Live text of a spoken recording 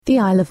The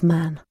Isle of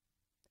Man.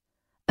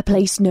 A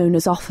place known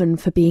as often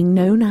for being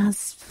known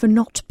as for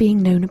not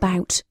being known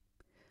about.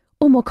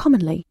 Or more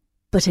commonly,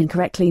 but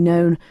incorrectly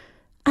known,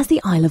 as the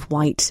Isle of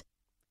Wight.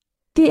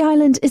 The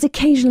island is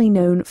occasionally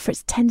known for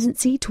its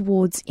tendency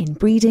towards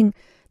inbreeding,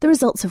 the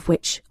results of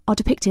which are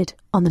depicted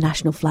on the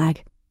national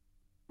flag.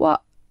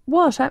 What?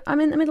 I'm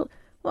in the middle.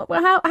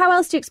 How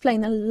else do you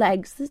explain the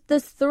legs?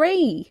 There's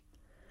 3.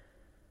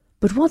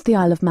 But what the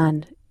Isle of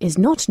Man is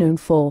not known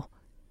for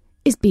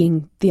is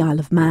being the Isle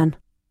of Man.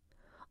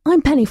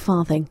 I'm Penny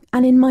Farthing,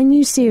 and in my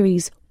new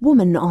series,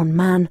 Woman on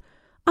Man,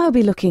 I'll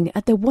be looking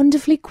at the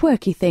wonderfully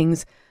quirky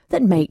things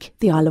that make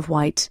the Isle of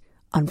Wight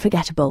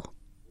unforgettable.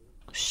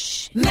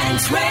 Shh.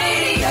 Men's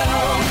Radio.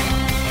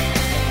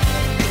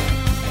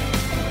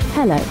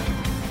 Hello.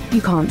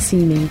 You can't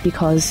see me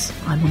because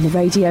I'm on the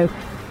radio,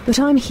 but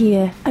I'm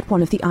here at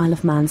one of the Isle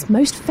of Man's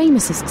most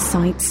famous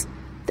sites,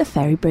 the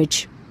Ferry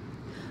Bridge.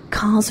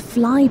 Cars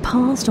fly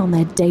past on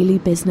their daily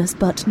business,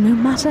 but no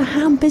matter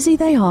how busy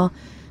they are,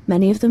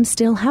 many of them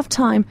still have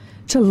time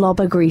to lob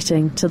a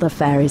greeting to the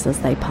ferries as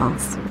they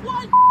pass.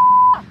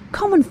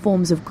 Common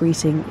forms of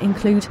greeting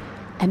include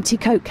empty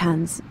Coke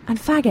cans and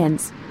fag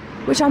ends,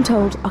 which I'm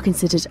told are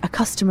considered a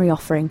customary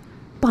offering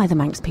by the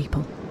Manx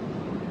people.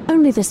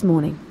 Only this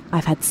morning,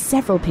 I've had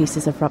several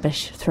pieces of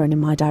rubbish thrown in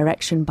my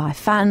direction by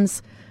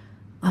fans.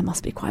 I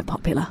must be quite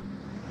popular.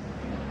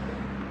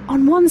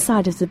 On one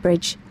side of the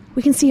bridge,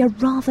 we can see a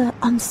rather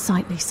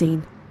unsightly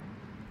scene.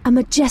 A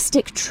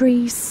majestic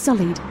tree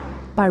sullied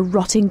by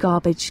rotting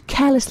garbage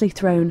carelessly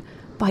thrown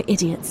by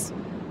idiots.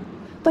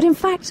 But in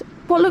fact,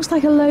 what looks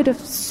like a load of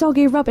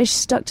soggy rubbish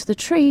stuck to the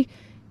tree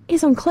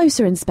is, on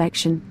closer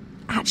inspection,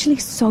 actually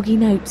soggy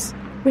notes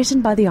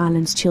written by the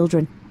island's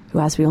children, who,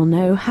 as we all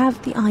know,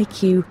 have the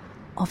IQ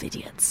of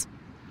idiots.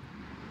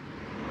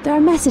 There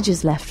are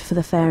messages left for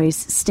the fairies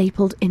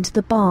stapled into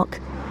the bark.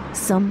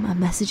 Some are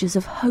messages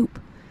of hope,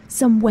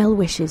 some well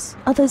wishes,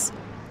 others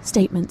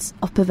statements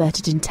of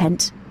perverted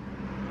intent.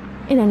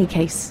 In any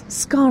case,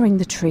 scarring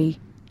the tree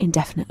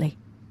indefinitely.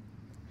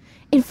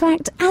 In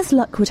fact, as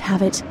luck would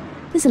have it,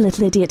 there's a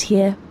little idiot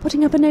here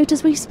putting up a note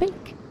as we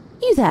speak.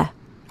 You there,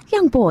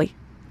 young boy.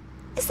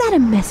 Is that a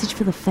message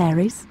for the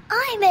fairies?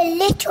 I'm a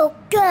little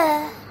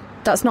girl.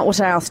 That's not what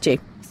I asked you.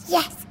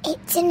 Yes,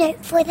 it's a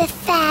note for the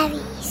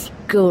fairies.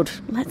 Good.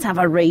 Let's have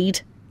a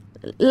read.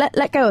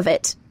 Let go of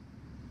it.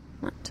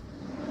 Right.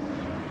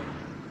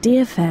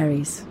 Dear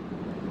fairies.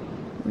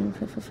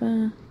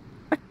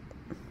 I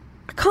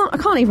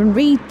can't even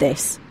read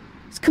this.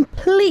 It's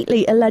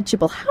completely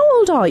illegible. How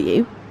old are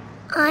you?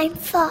 I'm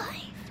 5.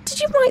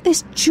 Did you write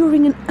this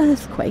during an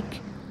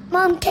earthquake?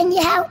 Mum, can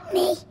you help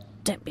me?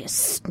 Don't be a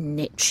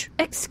snitch.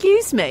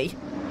 Excuse me.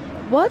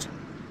 What?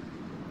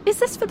 Is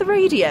this for the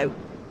radio?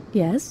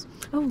 Yes?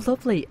 Oh,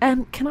 lovely.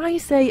 Can I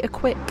say a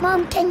quick...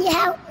 Mum, can you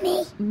help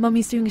me?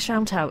 Mummy's doing a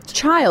shout-out.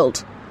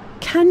 Child,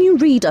 can you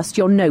read us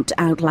your note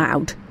out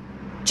loud?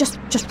 Just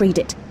read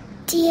it.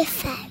 Dear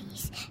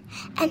fairies,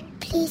 and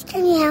please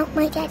can you help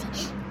my daddy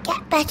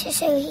get better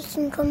so he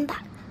can come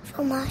back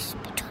from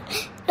hospital?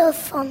 Love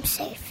from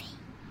Sophie.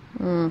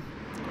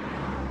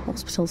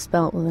 Hospital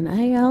spelt with an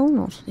A-L,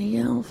 not an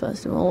E-L,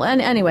 first of all.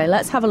 Anyway,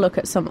 let's have a look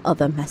at some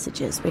other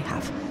messages we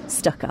have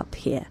stuck up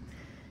here.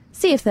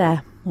 See if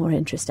they're more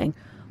interesting.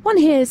 One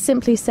here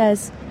simply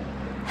says,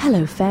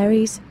 "Hello,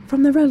 fairies,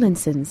 from the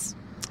Rowlandsons."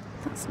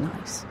 That's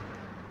nice.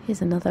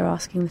 Here's another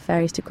asking the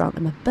fairies to grant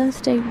them a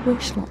birthday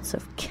wish, lots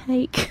of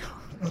cake.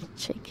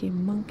 Cheeky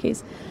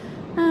monkeys.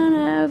 And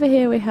over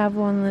here we have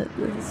one that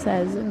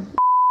says,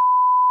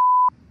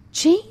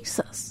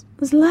 Jesus,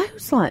 there's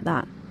loads like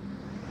that.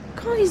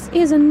 God,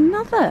 here's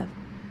another.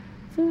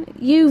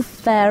 You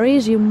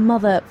fairies, you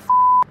mother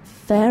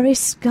fairy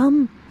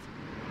scum.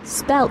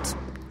 Spelt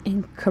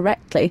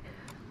incorrectly.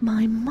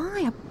 My,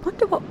 I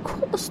wonder what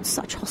caused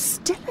such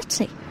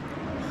hostility.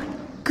 My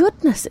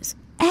goodness, it's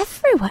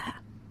everywhere.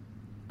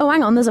 Oh,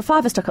 hang on, there's a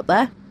fiver stuck up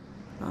there.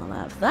 I'll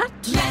have that.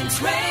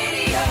 Men's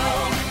Radio.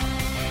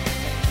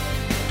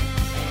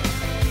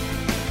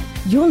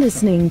 You're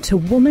listening to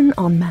Woman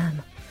on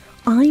Man.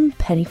 I'm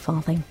Penny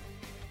Farthing.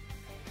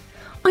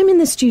 I'm in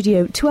the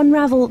studio to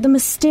unravel the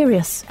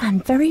mysterious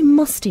and very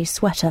musty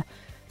sweater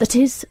that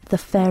is the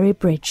Ferry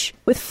Bridge,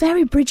 with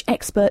Ferry Bridge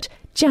expert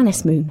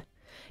Janice Moon.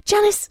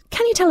 Janice,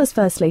 can you tell us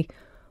firstly,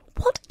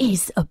 what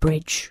is a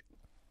bridge?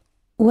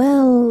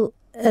 Well,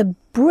 a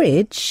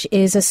bridge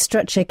is a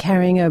structure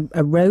carrying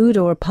a road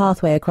or a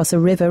pathway across a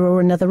river or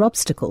another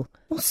obstacle.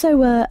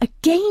 Also a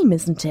game,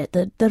 isn't it,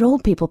 that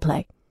old people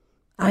play?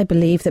 I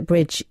believe that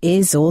bridge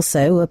is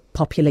also a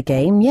popular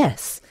game,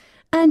 yes.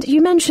 And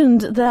you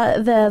mentioned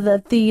that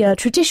the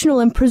traditional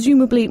and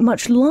presumably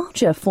much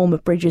larger form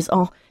of bridges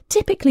are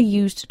typically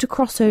used to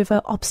cross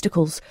over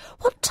obstacles.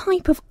 What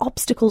type of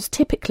obstacles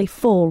typically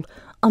fall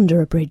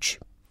under a bridge?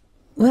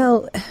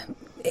 Well,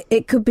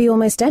 it could be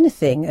almost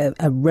anything,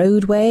 a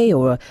roadway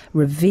or a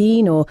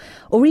ravine or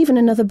even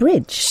another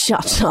bridge.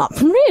 Shut up,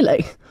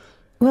 really?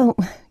 Well,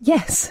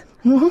 yes.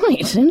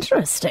 Right,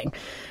 interesting.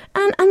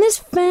 And this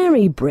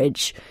ferry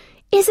bridge,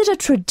 is it a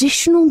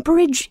traditional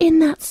bridge in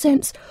that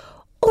sense?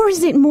 Or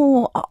is it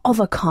more of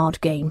a card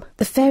game?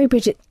 The Fairy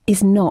Bridge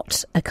is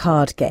not a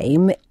card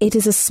game. It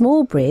is a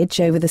small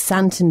bridge over the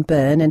Santon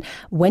Burn, and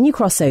when you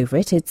cross over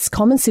it, it's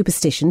common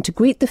superstition to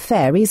greet the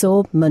fairies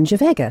or Munja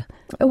Vega.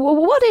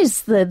 What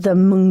is the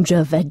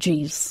Munja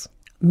Veggies?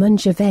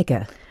 Munja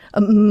Vega.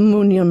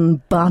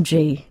 Munyan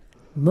Baji.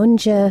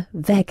 Munja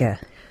Vega.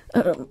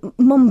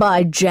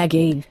 Mumbai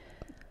Jaggy.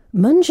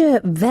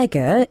 Munja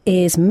Vega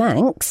is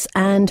Manx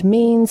and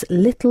means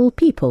little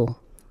people.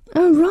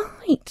 Oh,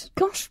 right.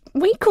 Gosh,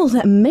 we call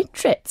them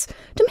midgets.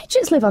 Do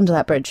midgets live under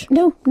that bridge?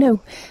 No.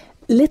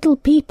 Little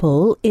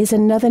people is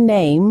another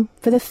name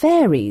for the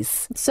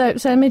fairies. So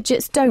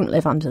midgets don't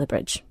live under the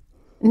bridge?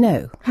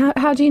 No.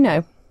 How do you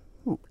know?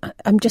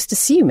 I'm just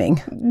assuming.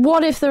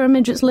 What if there are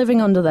midgets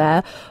living under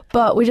there,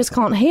 but we just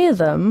can't hear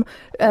them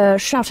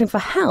shouting for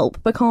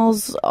help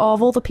because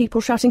of all the people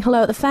shouting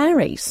hello at the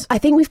fairies? I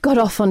think we've got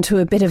off onto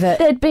a bit of a...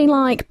 They'd be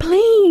like,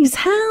 please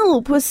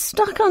help, we're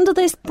stuck under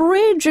this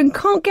bridge and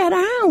can't get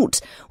out.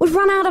 We've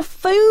run out of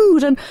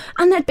food, and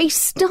they'd be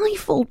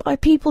stifled by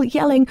people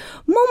yelling,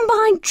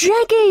 Mumbai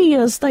Jaggy,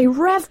 as they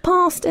rev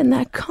past in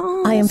their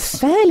cars. I am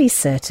fairly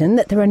certain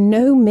that there are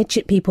no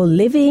midget people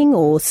living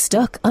or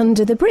stuck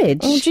under the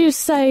bridge. Would you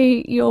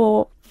say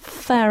you're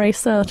very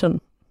certain?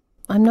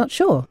 I'm not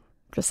sure.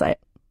 Just say it.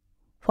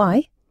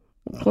 Why?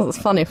 Well, it's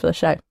funny for the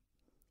show.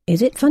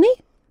 Is it funny?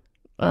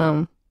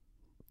 I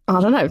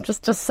don't know.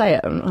 Just say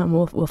it and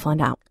we'll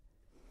find out.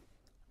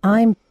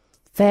 I'm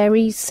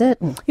very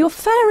certain. You're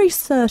very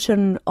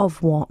certain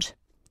of what?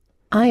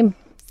 I'm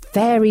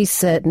very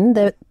certain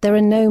that there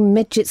are no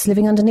midgets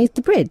living underneath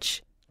the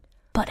bridge.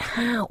 But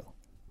how?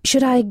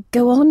 Should I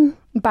go on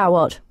About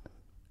what?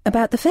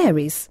 about the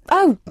fairies?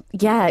 Oh,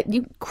 yeah,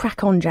 you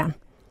crack on, Jan.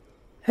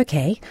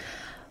 OK.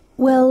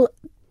 Well,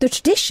 the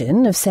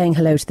tradition of saying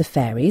hello to the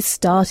fairies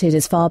started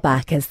as far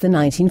back as the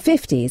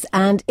 1950s,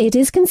 and it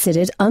is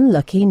considered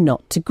unlucky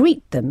not to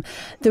greet them.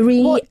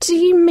 What do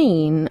you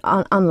mean,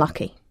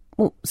 unlucky?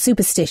 Well,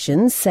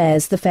 superstition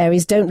says the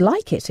fairies don't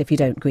like it if you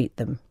don't greet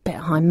them. Bit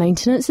high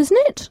maintenance, isn't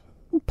it?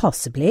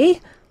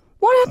 Possibly.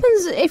 What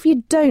happens if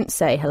you don't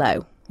say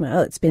hello?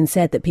 Well, it's been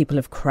said that people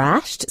have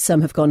crashed,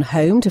 some have gone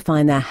home to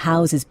find their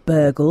houses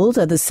burgled,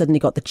 others suddenly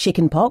got the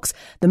chicken pox.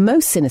 The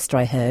most sinister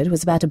I heard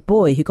was about a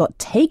boy who got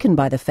taken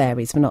by the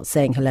fairies for not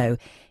saying hello.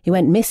 He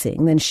went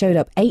missing, then showed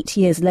up 8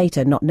 years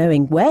later not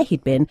knowing where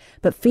he'd been,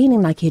 but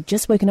feeling like he had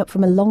just woken up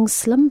from a long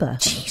slumber.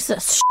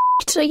 Jesus,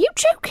 are you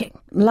joking?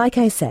 Like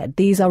I said,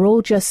 these are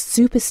all just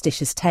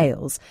superstitious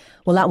tales.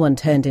 Well, that one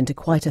turned into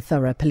quite a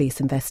thorough police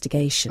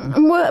investigation.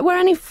 And were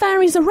any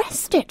fairies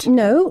arrested?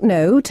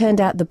 No.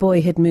 Turned out the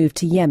boy had moved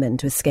to Yemen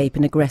to escape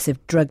an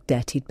aggressive drug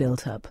debt he'd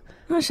built up.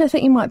 Actually, I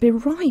think you might be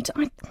right.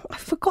 I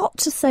forgot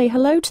to say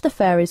hello to the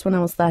fairies when I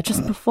was there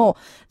just before.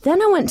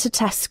 Then I went to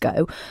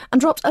Tesco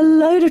and dropped a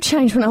load of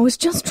change when I was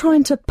just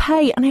trying to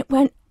pay, and it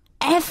went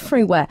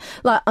everywhere,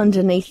 like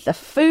underneath the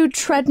food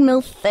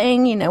treadmill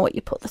thing, you know, what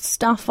you put the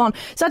stuff on.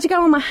 So I had to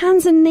go on my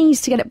hands and knees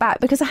to get it back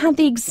because I had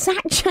the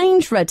exact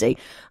change ready.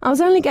 I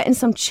was only getting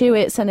some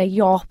Chewits and a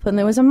Yop, and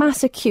there was a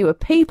massive queue of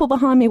people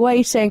behind me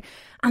waiting,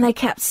 and they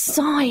kept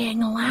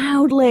sighing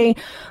loudly.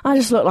 I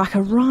just looked like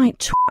a right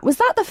twat. Was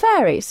that the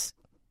fairies?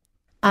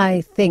 I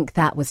think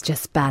that was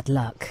just bad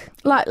luck.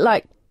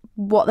 Like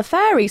what the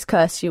fairies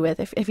curse you with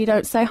if you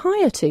don't say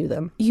hiya to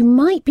them? You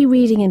might be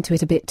reading into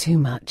it a bit too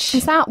much.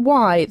 Is that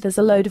why there's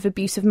a load of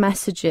abusive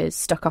messages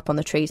stuck up on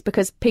the trees?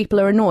 Because people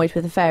are annoyed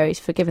with the fairies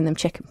for giving them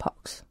chicken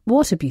pox?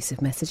 What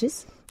abusive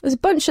messages? There's a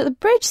bunch at the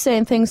bridge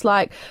saying things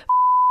like...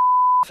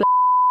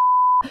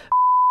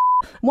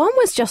 One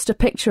was just a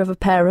picture of a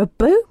pair of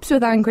boobs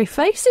with angry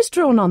faces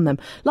drawn on them,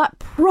 like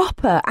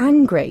proper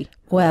angry.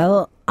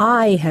 Well,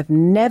 I have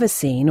never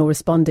seen or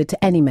responded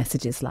to any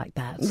messages like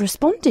that.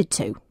 Responded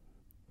to?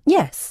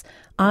 Yes,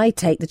 I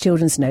take the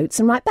children's notes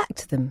and write back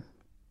to them.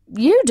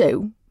 You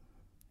do?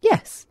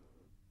 Yes.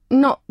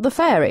 Not the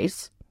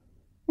fairies?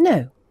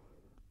 No.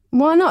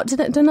 Why not? Do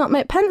they not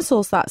make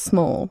pencils that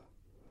small?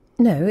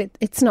 No,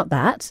 it's not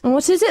that. And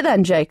what is it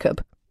then,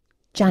 Jacob?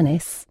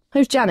 Janice.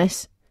 Who's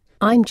Janice?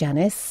 I'm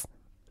Janice.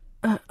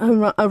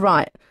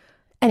 Right.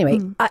 Anyway,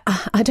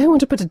 I don't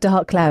want to put a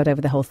dark cloud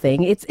over the whole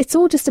thing. It's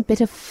all just a bit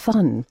of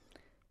fun.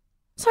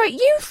 Sorry,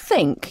 you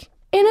think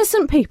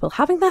innocent people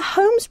having their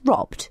homes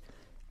robbed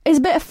is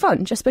a bit of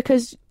fun just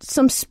because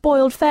some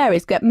spoiled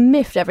fairies get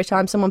miffed every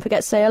time someone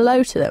forgets to say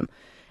hello to them?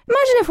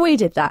 Imagine if we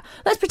did that.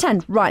 Let's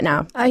pretend right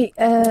now.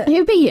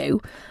 You be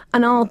you,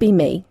 and I'll be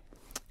me.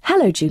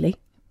 Hello, Julie.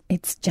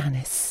 It's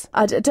Janice.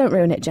 Don't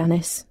ruin it,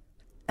 Janice.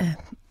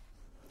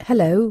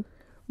 Hello.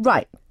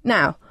 Right,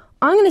 now,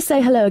 I'm going to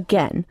say hello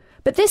again,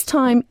 but this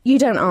time you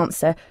don't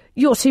answer.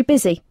 You're too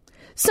busy.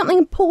 Something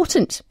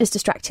important is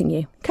distracting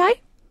you,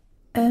 OK?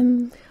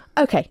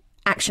 OK,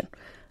 action.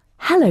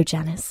 Hello,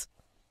 Janice.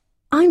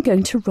 I'm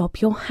going to rob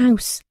your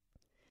house.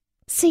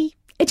 See,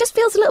 it just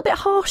feels a little bit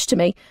harsh to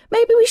me.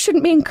 Maybe we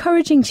shouldn't be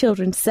encouraging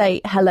children to say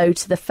hello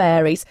to the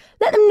fairies.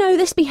 Let them know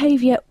this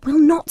behaviour will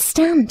not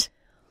stand.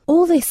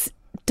 All this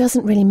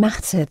doesn't really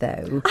matter,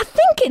 though. I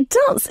think it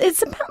does.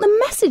 It's about the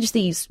message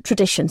these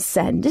traditions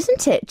send,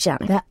 isn't it,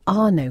 Janet? There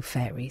are no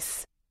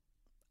fairies.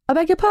 I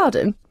beg your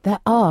pardon? There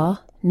are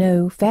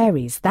no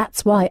fairies.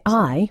 That's why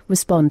I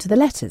respond to the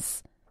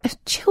letters.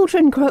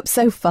 Children grow up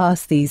so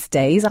fast these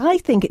days. I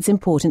think it's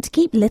important to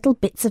keep little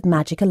bits of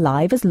magic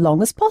alive as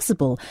long as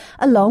possible,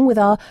 along with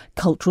our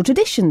cultural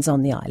traditions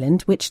on the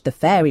island, which the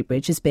Fairy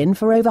Bridge has been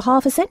for over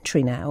half a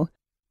century now.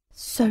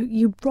 So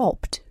you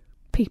robbed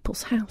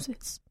people's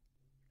houses?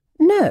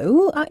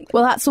 No,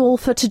 Well, that's all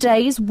for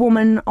today's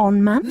Woman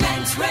on Man.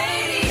 Manx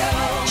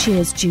Radio.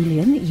 Cheers,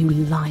 Julian, you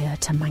liar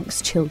to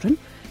Manx children.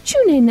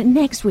 Tune in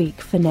next week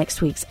for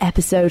next week's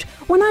episode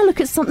when I look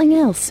at something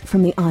else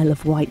from the Isle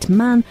of Wight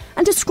Man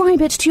and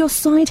describe it to your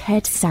side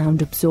head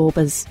sound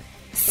absorbers.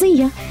 See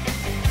ya!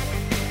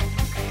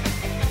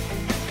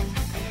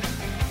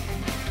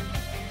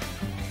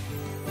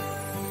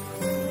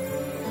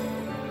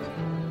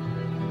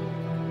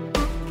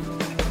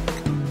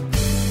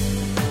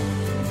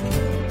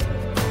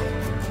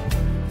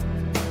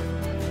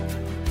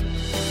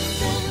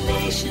 The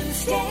Nation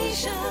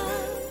Station.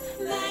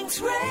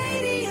 Manx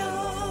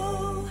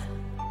Radio.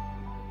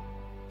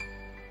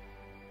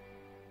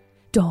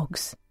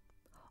 Dogs,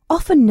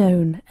 often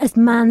known as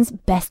man's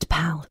best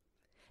pal.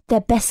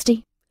 They're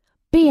bestie,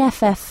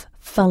 BFF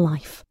for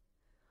life.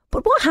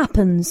 But what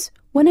happens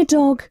when a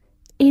dog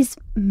is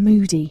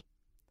moody?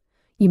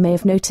 You may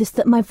have noticed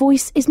that my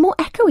voice is more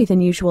echoey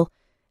than usual.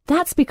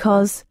 That's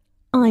because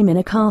I'm in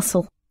a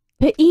castle,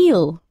 the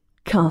Eel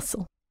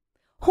Castle,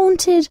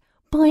 haunted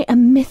by a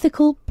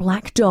mythical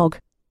black dog.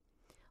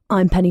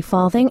 I'm Penny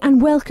Farthing,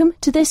 and welcome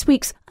to this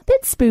week's a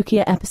bit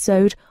spookier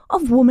episode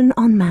of Woman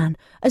on Man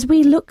as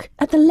we look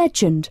at the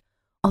legend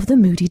of the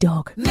Moody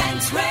Dog.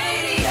 Manx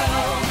Radio.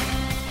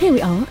 Here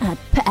we are at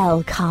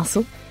Peel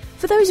Castle.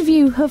 For those of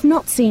you who have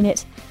not seen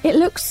it, it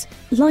looks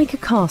like a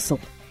castle.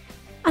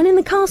 And in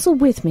the castle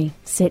with me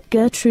sit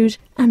Gertrude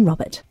and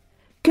Robert.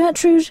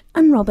 Gertrude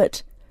and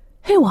Robert,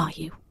 who are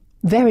you?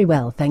 very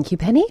well, thank you,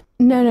 Penny.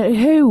 No,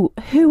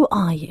 who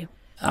are you?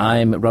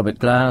 I'm Robert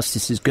Glass.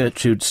 This is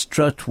Gertrude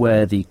Strutt.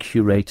 We're the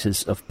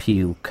curators of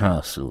Peel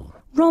Castle.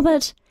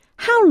 Robert,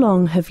 how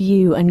long have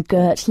you and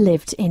Gert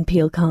lived in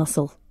Peel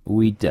Castle?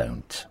 We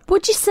don't.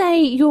 Would you say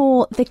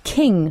you're the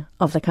king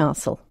of the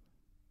castle?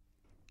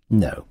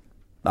 No,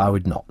 I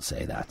would not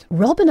say that.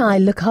 Rob and I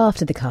look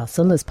after the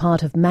castle as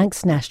part of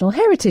Manx National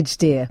Heritage,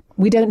 dear.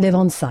 We don't live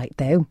on site,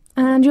 though.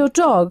 And your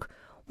dog?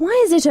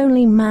 Why is it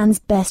only man's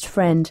best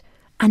friend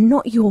and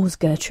not yours,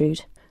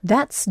 Gertrude?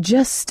 That's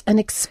just an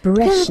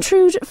expression.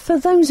 Gertrude, for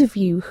those of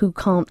you who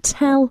can't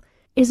tell,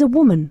 is a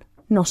woman,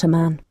 not a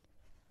man.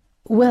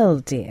 Well,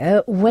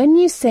 dear, when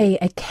you say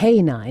a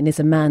canine is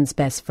a man's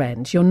best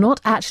friend, you're not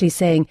actually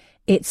saying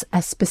it's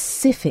a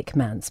specific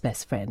man's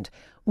best friend.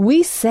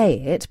 We say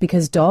it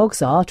because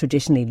dogs are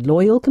traditionally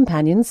loyal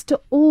companions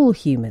to all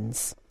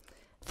humans.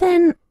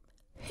 Then,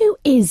 who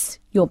is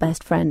your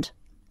best friend?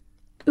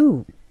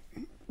 Ooh,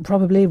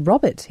 probably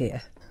Robert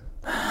here.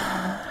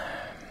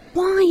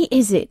 Why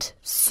is it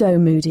so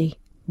moody?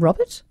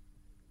 Robert?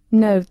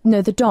 No,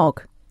 the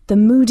dog. The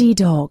moody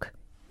dog.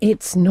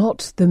 It's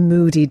not the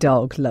moody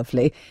dog,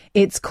 lovely.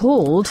 It's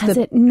called Has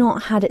it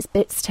not had its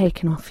bits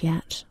taken off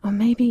yet? Or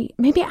maybe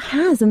it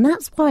has, and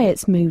that's why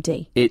it's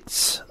moody.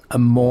 It's a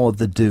more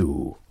the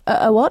do.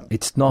 A what?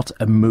 It's not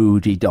a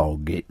moody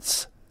dog,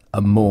 it's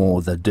a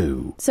more the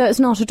do. So it's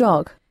not a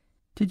dog?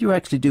 Did you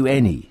actually do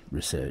any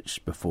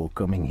research before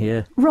coming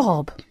here?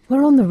 Rob,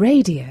 we're on the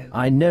radio.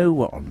 I know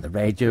we're on the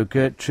radio,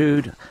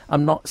 Gertrude.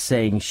 I'm not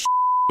saying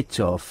shit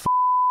or f***.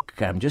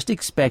 I'm just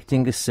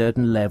expecting a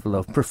certain level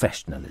of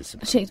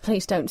professionalism.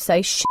 Please don't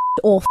say shit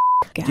or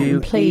again, Do you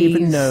please.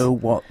 even know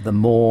what the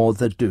more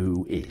the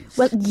do is?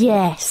 Well,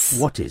 yes.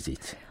 What is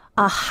it?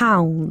 A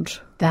hound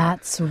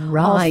That's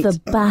right.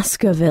 of the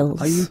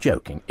Baskervilles. Are you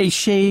joking? Is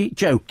she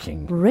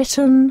joking?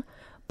 Written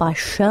by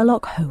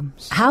Sherlock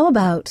Holmes. How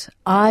about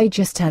I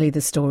just tell you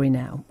the story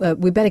now?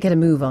 We better get a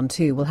move on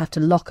too. We'll have to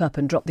lock up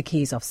and drop the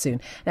keys off soon.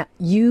 Now,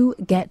 you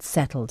get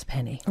settled,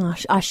 Penny.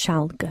 I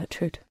shall,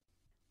 Gertrude.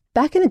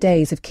 Back in the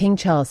days of King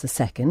Charles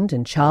II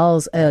and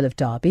Charles, Earl of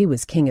Derby,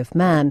 was King of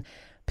Man,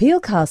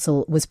 Peel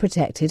Castle was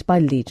protected by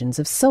legions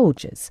of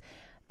soldiers.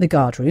 The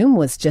guardroom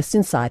was just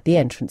inside the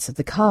entrance of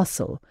the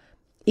castle.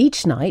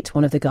 Each night,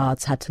 one of the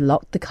guards had to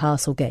lock the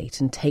castle gate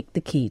and take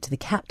the key to the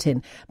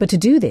captain, but to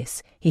do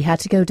this, he had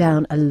to go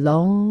down a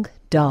long,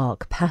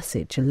 dark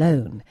passage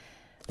alone.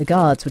 The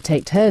guards would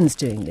take turns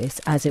doing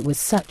this, as it was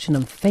such an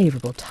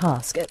unfavourable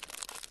task.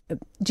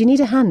 Do you need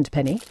a hand,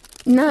 Penny?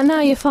 No,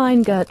 you're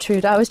fine,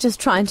 Gertrude. I was just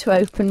trying to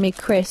open me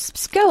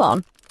crisps. Go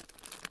on.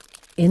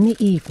 In the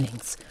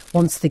evenings,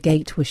 once the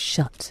gate was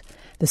shut,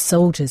 the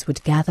soldiers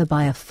would gather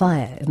by a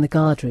fire in the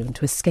guardroom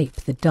to escape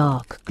the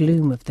dark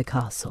gloom of the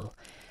castle.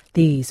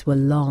 These were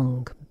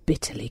long,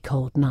 bitterly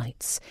cold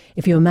nights.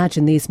 If you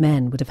imagine these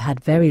men would have had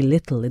very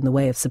little in the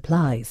way of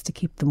supplies to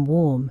keep them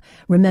warm.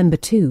 Remember,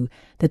 too,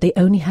 that they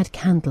only had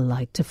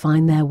candlelight to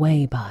find their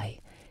way by.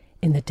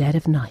 In the dead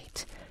of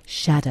night,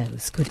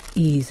 Shadows could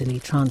easily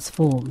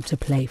transform to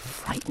play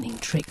frightening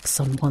tricks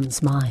on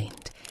one's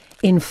mind.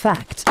 In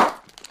fact...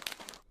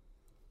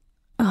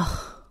 They've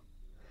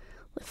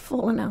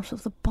fallen out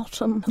of the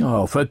bottom.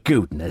 Oh, for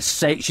goodness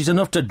sake, she's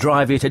enough to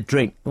drive you to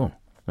drink. Oh,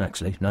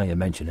 actually, now you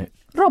mention it.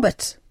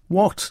 Robert!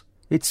 What?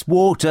 It's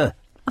water.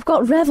 I've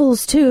got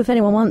Revels too, if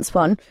anyone wants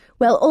one.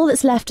 Well, all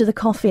that's left are the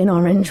coffee and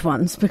orange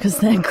ones, because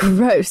they're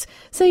gross.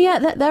 So yeah,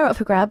 they're up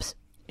for grabs.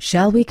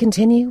 Shall we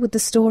continue with the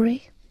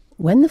story?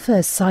 When the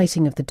first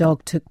sighting of the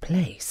dog took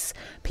place,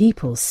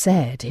 people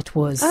said it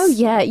was... Oh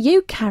yeah,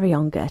 you carry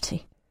on,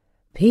 Gertie.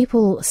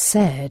 People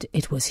said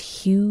it was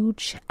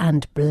huge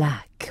and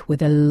black,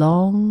 with a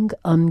long,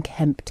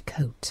 unkempt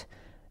coat.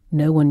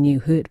 No one knew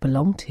who it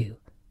belonged to,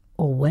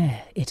 or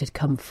where it had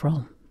come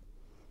from.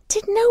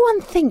 Did no one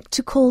think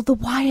to call the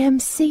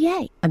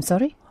YMCA? I'm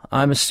sorry?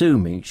 I'm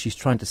assuming she's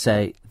trying to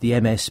say the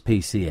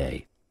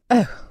MSPCA.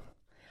 Oh,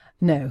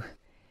 no.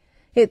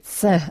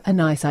 It's a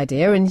nice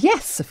idea, and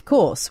yes, of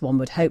course, one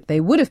would hope they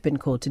would have been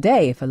called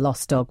today if a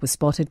lost dog was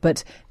spotted,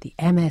 but the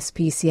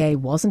MSPCA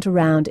wasn't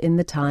around in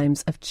the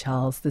times of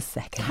Charles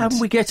II. Can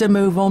we get a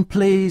move on,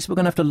 please? We're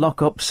going to have to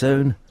lock up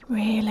soon.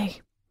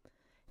 Really?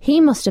 He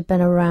must have been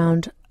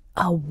around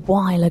a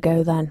while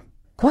ago then.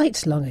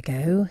 Quite long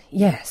ago,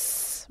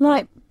 yes.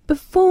 Like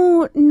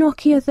before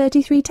Nokia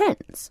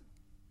 3310s?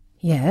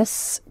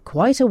 Yes,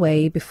 quite a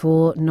way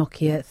before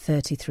Nokia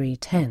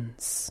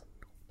 3310s.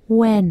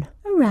 When?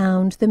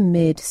 Around the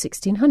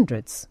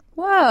mid-1600s.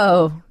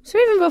 Whoa, so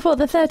even before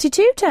the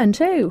 3210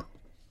 too?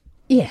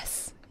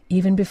 Yes,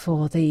 even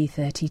before the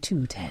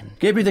 3210.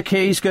 Give me the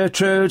keys,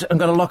 Gertrude. I'm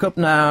going to lock up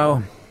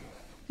now.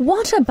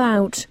 What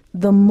about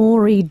the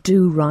Maury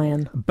Do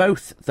Ryan?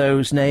 Both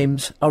those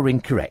names are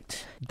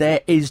incorrect.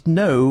 There is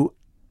no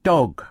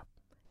dog.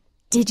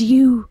 Did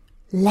you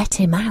let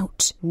him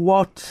out?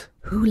 What?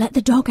 Who let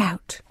the dog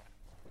out?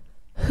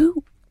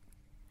 Who?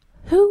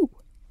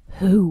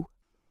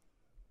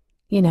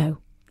 You know,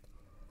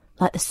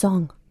 like the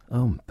song.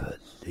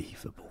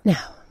 Unbelievable.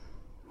 Now,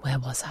 where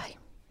was I?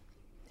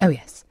 Oh,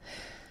 yes.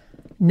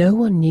 No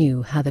one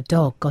knew how the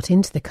dog got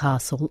into the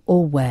castle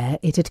or where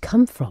it had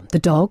come from. The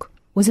dog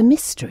was a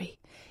mystery.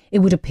 It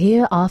would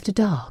appear after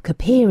dark,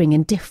 appearing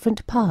in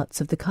different parts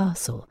of the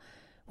castle.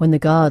 When the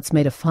guards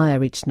made a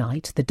fire each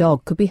night, the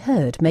dog could be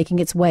heard making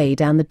its way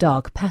down the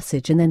dark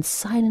passage and then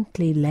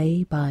silently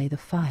lay by the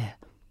fire.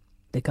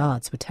 The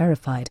guards were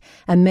terrified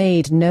and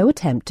made no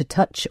attempt to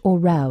touch or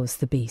rouse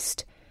the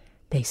beast.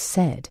 They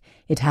said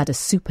it had a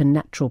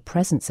supernatural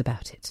presence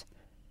about it.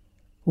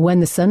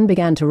 When the sun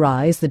began to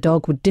rise, the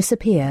dog would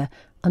disappear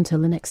until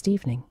the next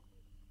evening.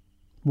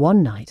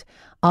 One night,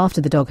 after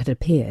the dog had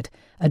appeared,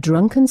 a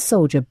drunken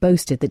soldier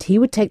boasted that he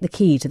would take the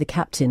key to the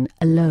captain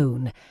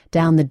alone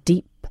down the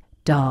deep,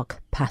 dark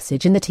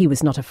passage, and that he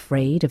was not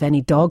afraid of any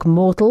dog,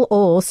 mortal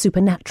or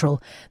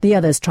supernatural. The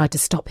others tried to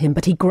stop him,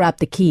 but he grabbed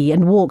the key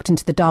and walked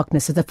into the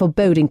darkness of the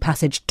foreboding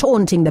passage,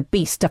 taunting the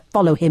beast to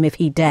follow him if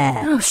he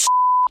dared. Oh,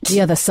 The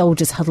other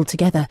soldiers huddled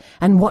together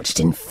and watched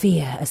in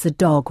fear as the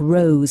dog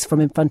rose from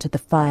in front of the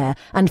fire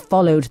and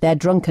followed their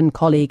drunken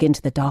colleague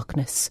into the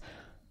darkness.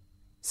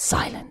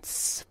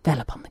 Silence fell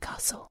upon the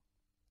castle.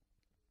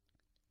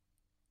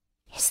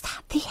 is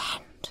that the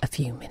end? A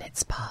few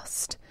minutes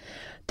passed.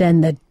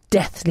 Then the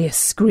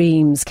deathliest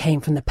screams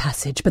came from the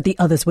passage, but the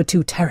others were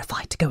too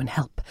terrified to go and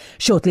help.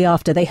 Shortly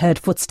after, they heard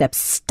footsteps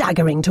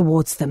staggering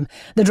towards them.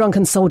 The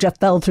drunken soldier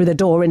fell through the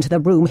door into the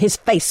room. His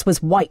face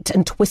was white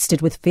and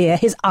twisted with fear,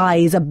 his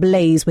eyes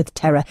ablaze with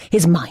terror,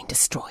 his mind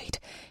destroyed.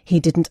 He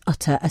didn't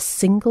utter a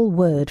single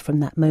word from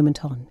that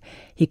moment on.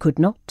 He could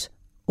not,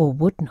 or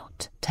would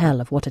not, tell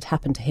of what had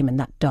happened to him in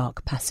that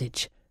dark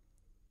passage.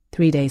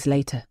 3 days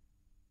later,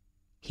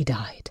 he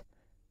died,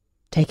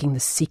 taking the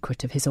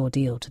secret of his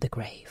ordeal to the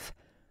grave.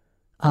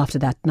 After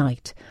that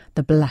night,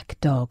 the black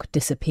dog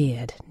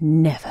disappeared,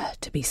 never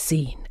to be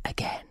seen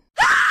again.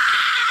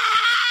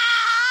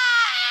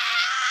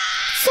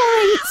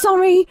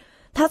 Sorry,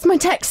 that's my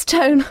text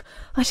tone.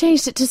 I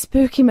changed it to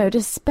spooky mode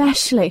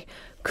especially.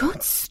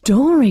 Good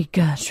story,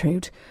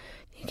 Gertrude.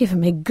 You're giving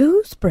me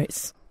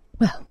gooseberries.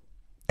 Well,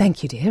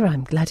 thank you, dear.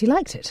 I'm glad you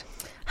liked it.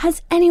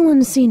 Has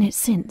anyone seen it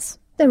since?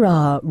 There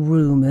are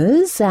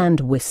rumours and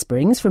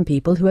whisperings from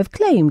people who have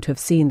claimed to have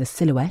seen the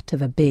silhouette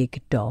of a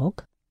big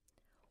dog.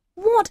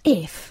 What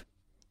if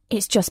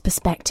it's just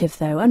perspective,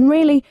 though, and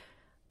really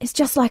it's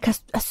just like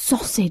a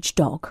sausage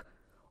dog?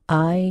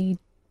 I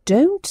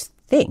don't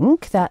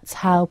think that's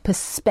how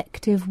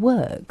perspective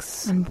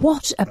works. And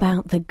what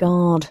about the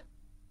guard?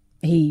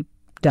 He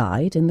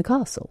died in the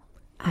castle.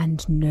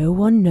 And no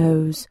one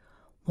knows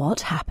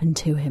what happened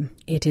to him.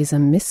 It is a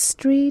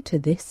mystery to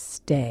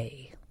this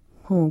day.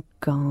 Poor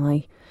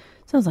guy.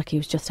 Sounds like he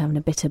was just having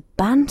a bit of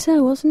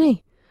banter, wasn't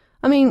he?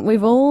 I mean,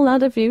 we've all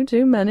had a few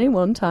too many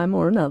one time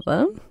or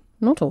another.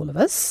 Not all of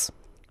us.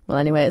 Well,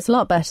 anyway, it's a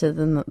lot better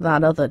than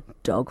that other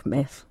dog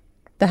myth.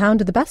 The Hound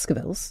of the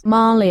Baskervilles?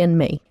 Marley and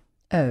Me.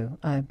 Oh,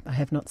 I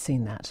have not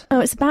seen that. Oh,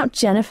 it's about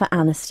Jennifer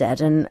Aniston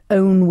and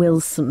Owen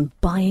Wilson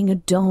buying a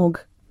dog.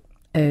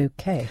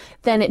 Okay.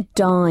 Then it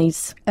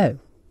dies. Oh.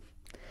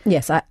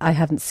 Yes, I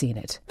haven't seen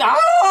it.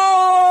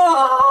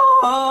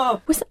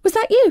 Was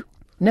that you?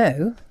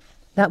 No,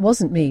 that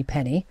wasn't me,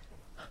 Penny.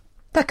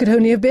 That could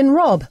only have been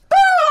Rob.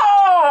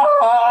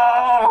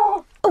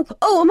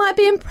 Oh, am I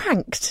being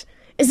pranked?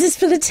 Is this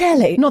for the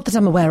telly? Not that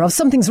I'm aware of.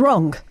 Something's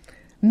wrong.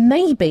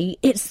 Maybe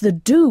it's the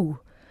do.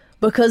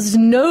 Because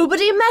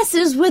nobody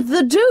messes with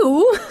the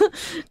do.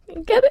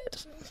 Get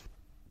it?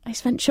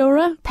 Ace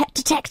Ventura, Pet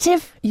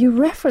Detective. You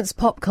reference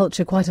pop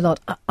culture quite a lot.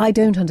 I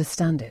don't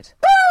understand it.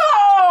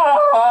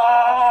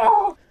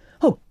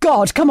 Oh,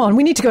 God, come on.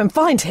 We need to go and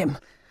find him.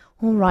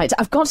 All right,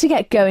 I've got to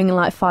get going in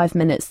like 5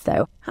 minutes,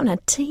 though. Haven't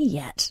had tea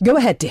yet. Go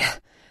ahead, dear.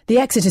 The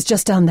exit is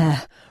just down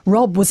there.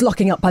 Rob was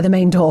locking up by the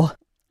main door.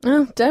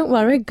 Oh, don't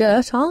worry,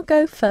 Gert. I'll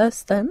go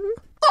first, then.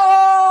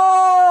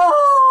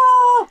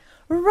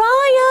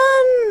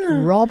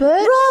 Ryan! Robert?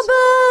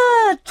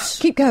 Robert!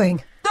 Keep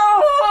going.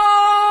 Robert!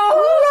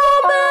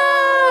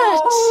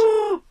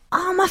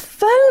 Oh, my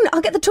phone.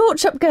 I'll get the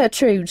torch up,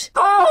 Gertrude.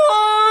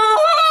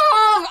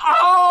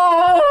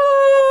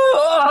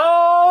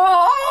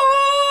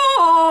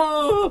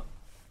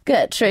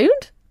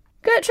 Gertrude?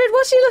 Gertrude,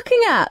 what are you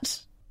looking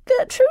at?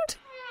 Gertrude?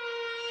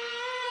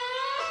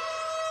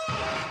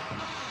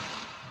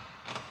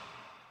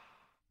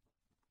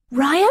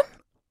 Ryan?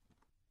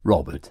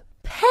 Robert.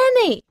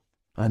 Penny!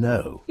 I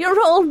know. You're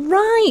all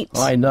right.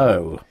 I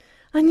know.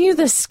 I knew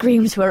the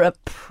screams were a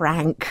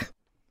prank.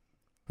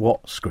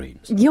 What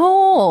screams?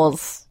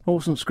 Yours. I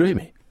wasn't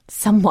screaming.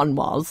 Someone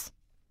was.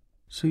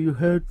 So you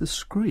heard the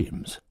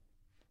screams?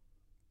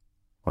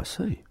 I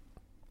see.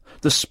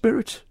 The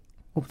spirit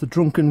of the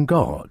drunken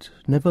guard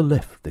never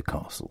left the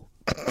castle.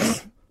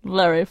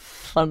 Very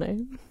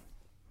funny.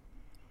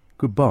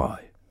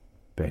 Goodbye,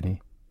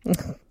 Penny.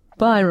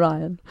 Bye,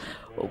 Ryan.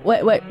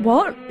 Wait,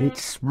 what?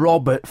 It's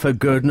Robert, for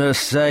goodness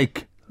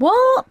sake.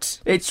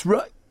 What? It's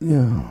right.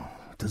 Oh,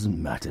 it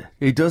doesn't matter.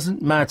 It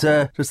doesn't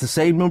matter. There's the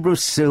same number of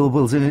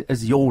syllables in it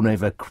as your name,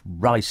 for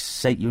Christ's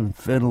sake, you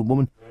infernal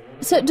woman.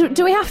 So,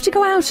 do we have to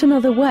go out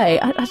another way?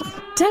 I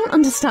don't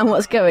understand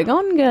what's going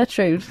on,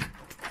 Gertrude.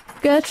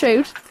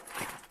 Gertrude?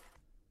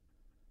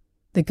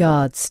 The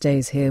guard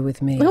stays here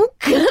with me. Oh,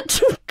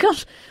 Gertrude,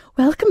 God,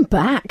 welcome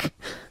back.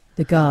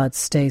 The guard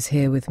stays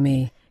here with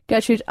me.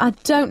 Gertrude, I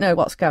don't know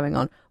what's going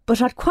on,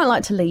 but I'd quite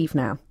like to leave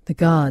now. The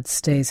guard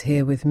stays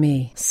here with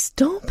me.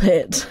 Stop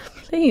it,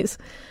 please.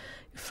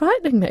 You're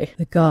frightening me.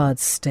 The guard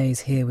stays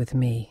here with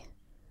me.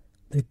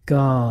 The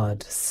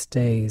guard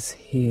stays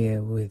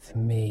here with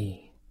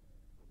me.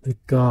 The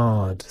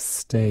guard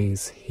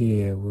stays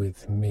here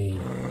with me.